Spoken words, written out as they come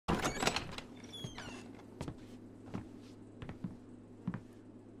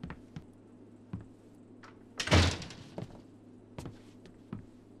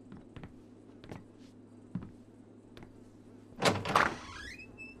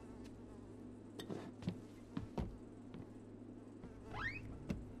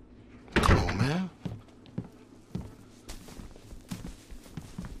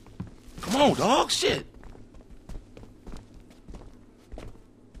on, dog. Shit.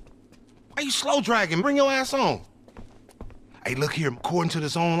 Why you slow dragging? Bring your ass on. Hey, look here. According to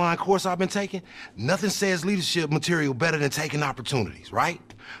this online course I've been taking, nothing says leadership material better than taking opportunities, right?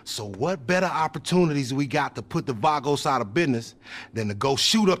 So what better opportunities we got to put the Vagos out of business than to go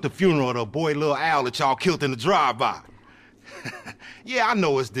shoot up the funeral of the boy Lil Al that y'all killed in the drive-by? Yeah, I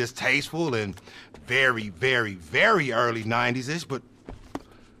know it's distasteful and very, very, very early 90s-ish, but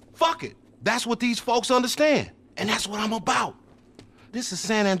fuck it. That's what these folks understand, and that's what I'm about. This is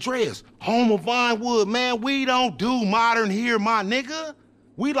San Andreas, home of Vinewood, man. We don't do modern here, my nigga.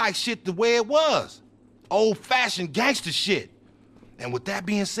 We like shit the way it was. Old-fashioned gangster shit. And with that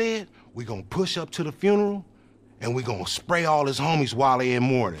being said, we gonna push up to the funeral, and we gonna spray all his homies while they in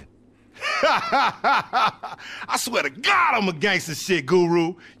mourning. I swear to God I'm a gangster shit,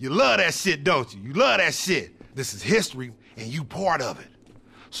 Guru. You love that shit, don't you? You love that shit. This is history, and you part of it.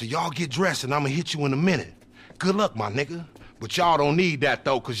 So y'all get dressed, and I'ma hit you in a minute. Good luck, my nigga. But y'all don't need that,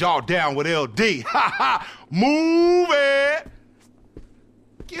 though, because y'all down with LD. Ha ha! Move it!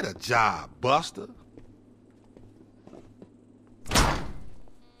 Get a job, Buster.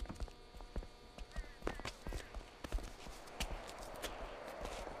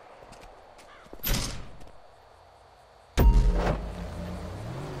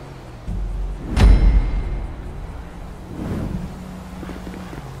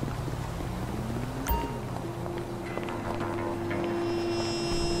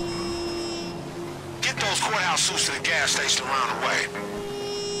 Courthouse suits to the gas station around the way.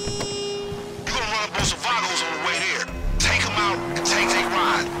 You gonna run up on some Vagos on the way there. Take them out and take their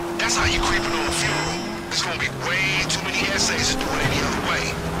ride. That's how you creeping on the funeral. There's gonna be way too many essays to do it any other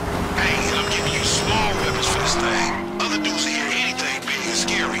way. Hey, I'm giving you small weapons for this thing. Other dudes will hear anything big and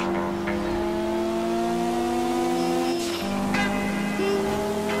scary.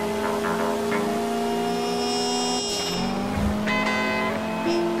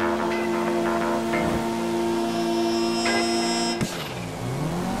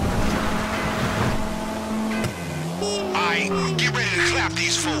 Get ready to clap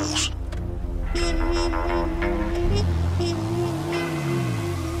these fools.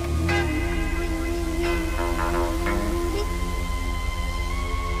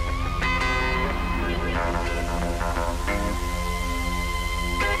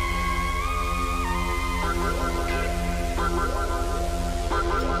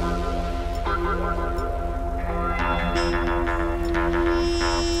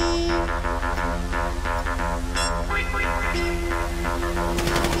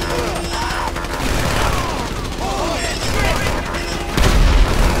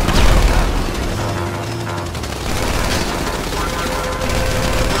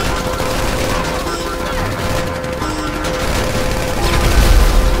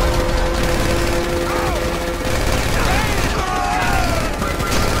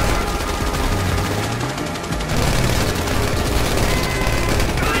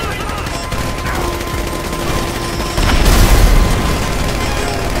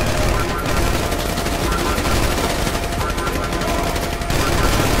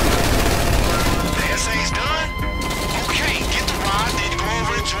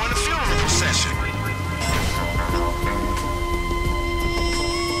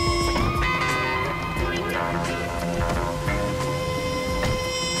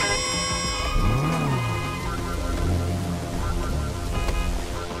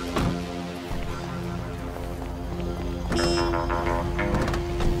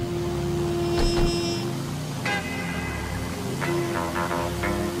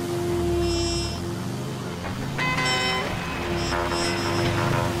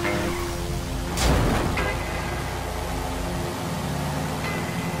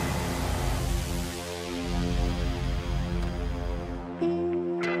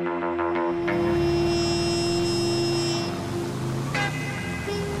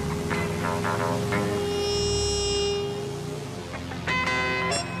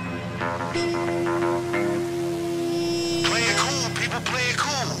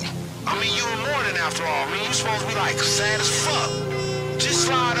 After all, I mean, you supposed to be like sad as fuck. Just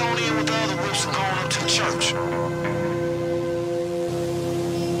slide on in with the other whips and going up to the church.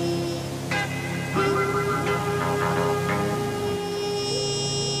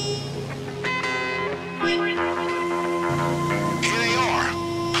 Here they are,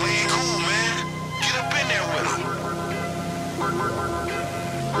 playing cool, man. Get up in there with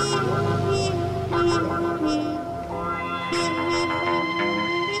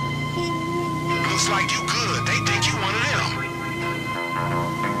Looks like you good. They think you one of them.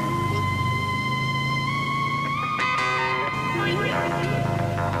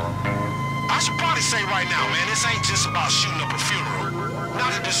 this ain't just about shooting up a funeral.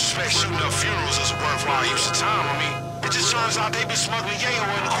 Not to disrespect shooting up funerals as a worthwhile use of time, I mean, it just turns out they been smuggling yayo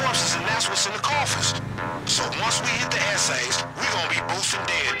in the corpses, and that's what's in the coffins. So once we hit the essays, we gonna be boosting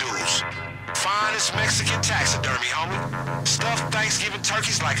dead dudes. Finest Mexican taxidermy, homie. Stuffed Thanksgiving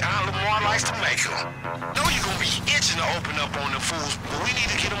turkeys like Aunt Lamar likes to make them. Know you gonna be itching to open up on them fools, but we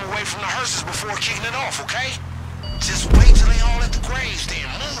need to get them away from the hearses before kicking it off, okay? Just wait till they all at the graves, then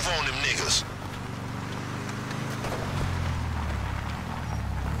move on them niggas.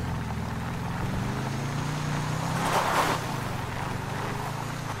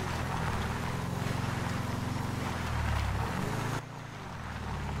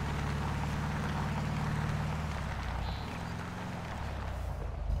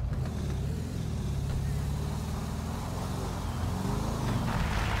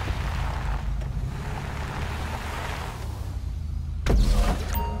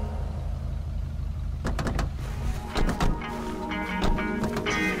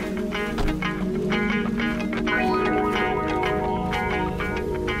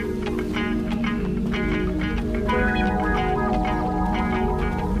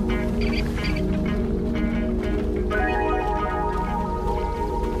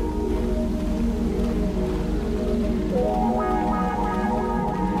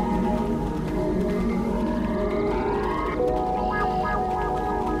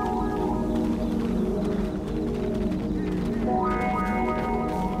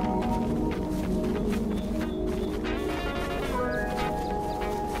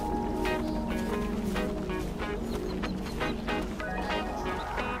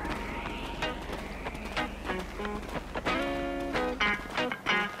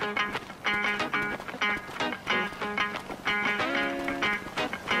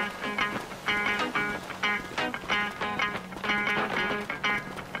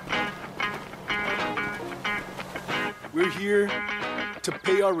 We're here to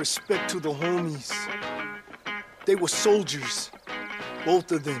pay our respect to the homies. They were soldiers,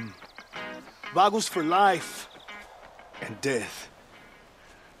 both of them. Vagos for life and death.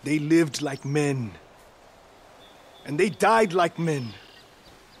 They lived like men. And they died like men.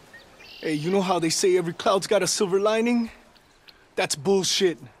 Hey, you know how they say every cloud's got a silver lining? That's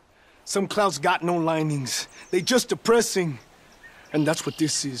bullshit. Some clouds got no linings. They just depressing. And that's what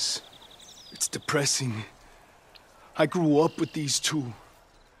this is. It's depressing. I grew up with these two.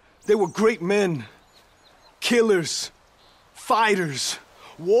 They were great men. Killers. Fighters.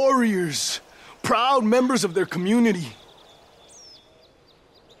 Warriors. Proud members of their community.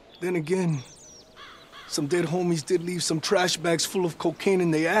 Then again, some dead homies did leave some trash bags full of cocaine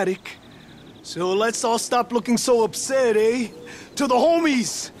in the attic. So let's all stop looking so upset, eh? To the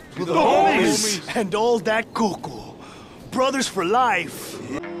homies! To the homies! And all that cocoa. Brothers for life.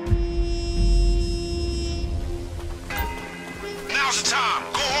 Now's the time.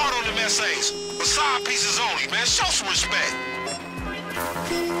 Go hard on them essays. But side pieces only, man. Show some respect.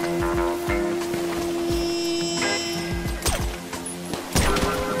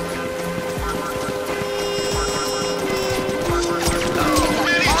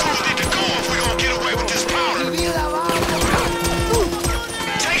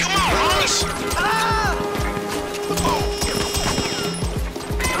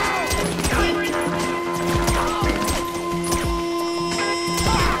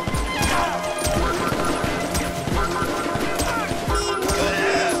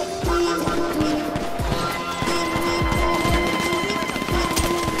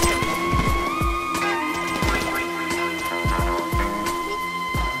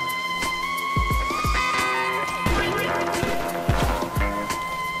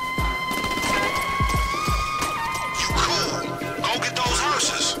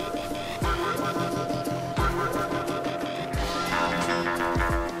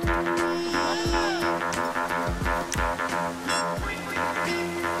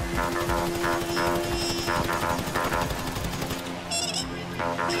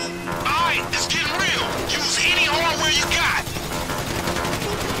 Alright, it's getting real. Use any hardware you got.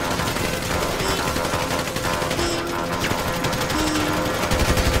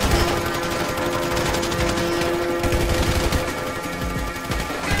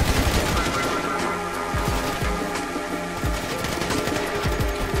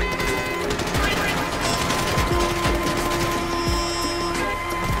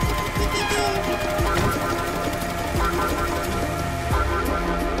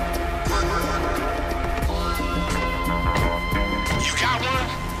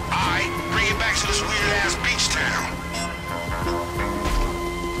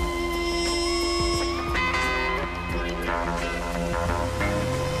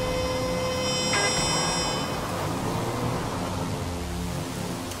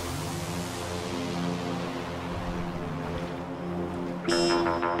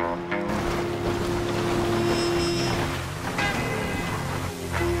 Man,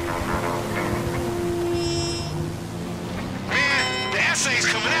 the SA's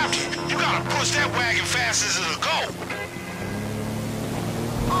coming after you. You gotta push that wagon fast as it'll go.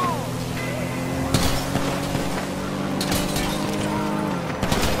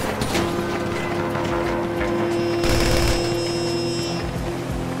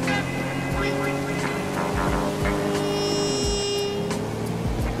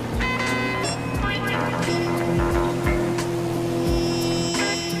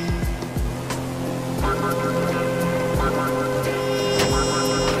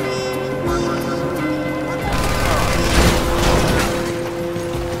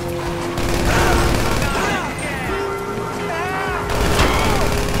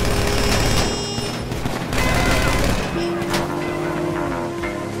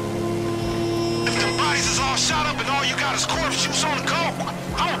 Shot up and all you got is corpse juice on the go.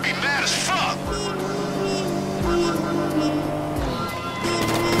 I would be mad as fuck.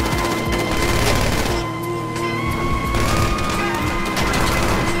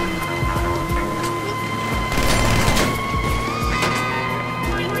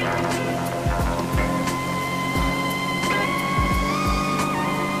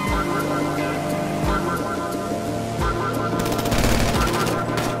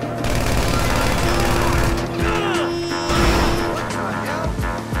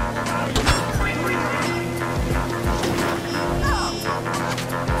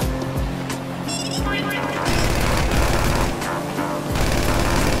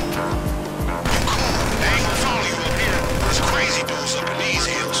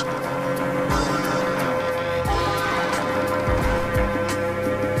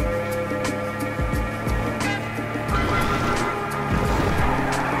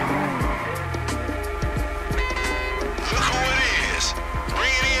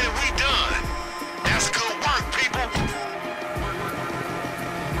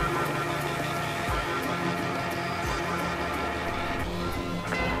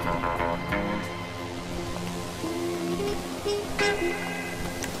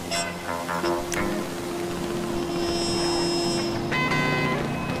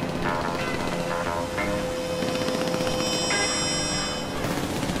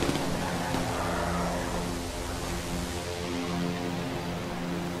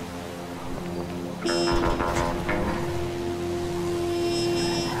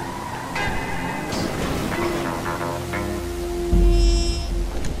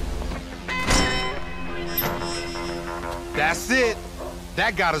 That's it.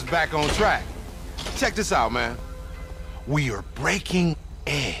 That got us back on track. Check this out, man. We are breaking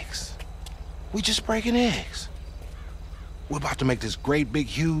eggs. We just breaking eggs. We're about to make this great big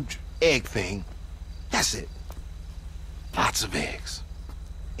huge egg thing. That's it. Lots of eggs.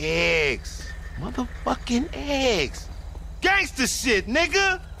 Eggs. Motherfucking eggs. Gangsta shit,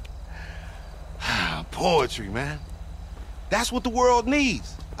 nigga. Poetry, man. That's what the world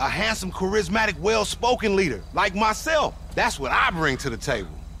needs. A handsome, charismatic, well-spoken leader like myself. That's what I bring to the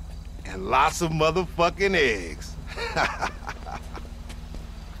table. And lots of motherfucking eggs.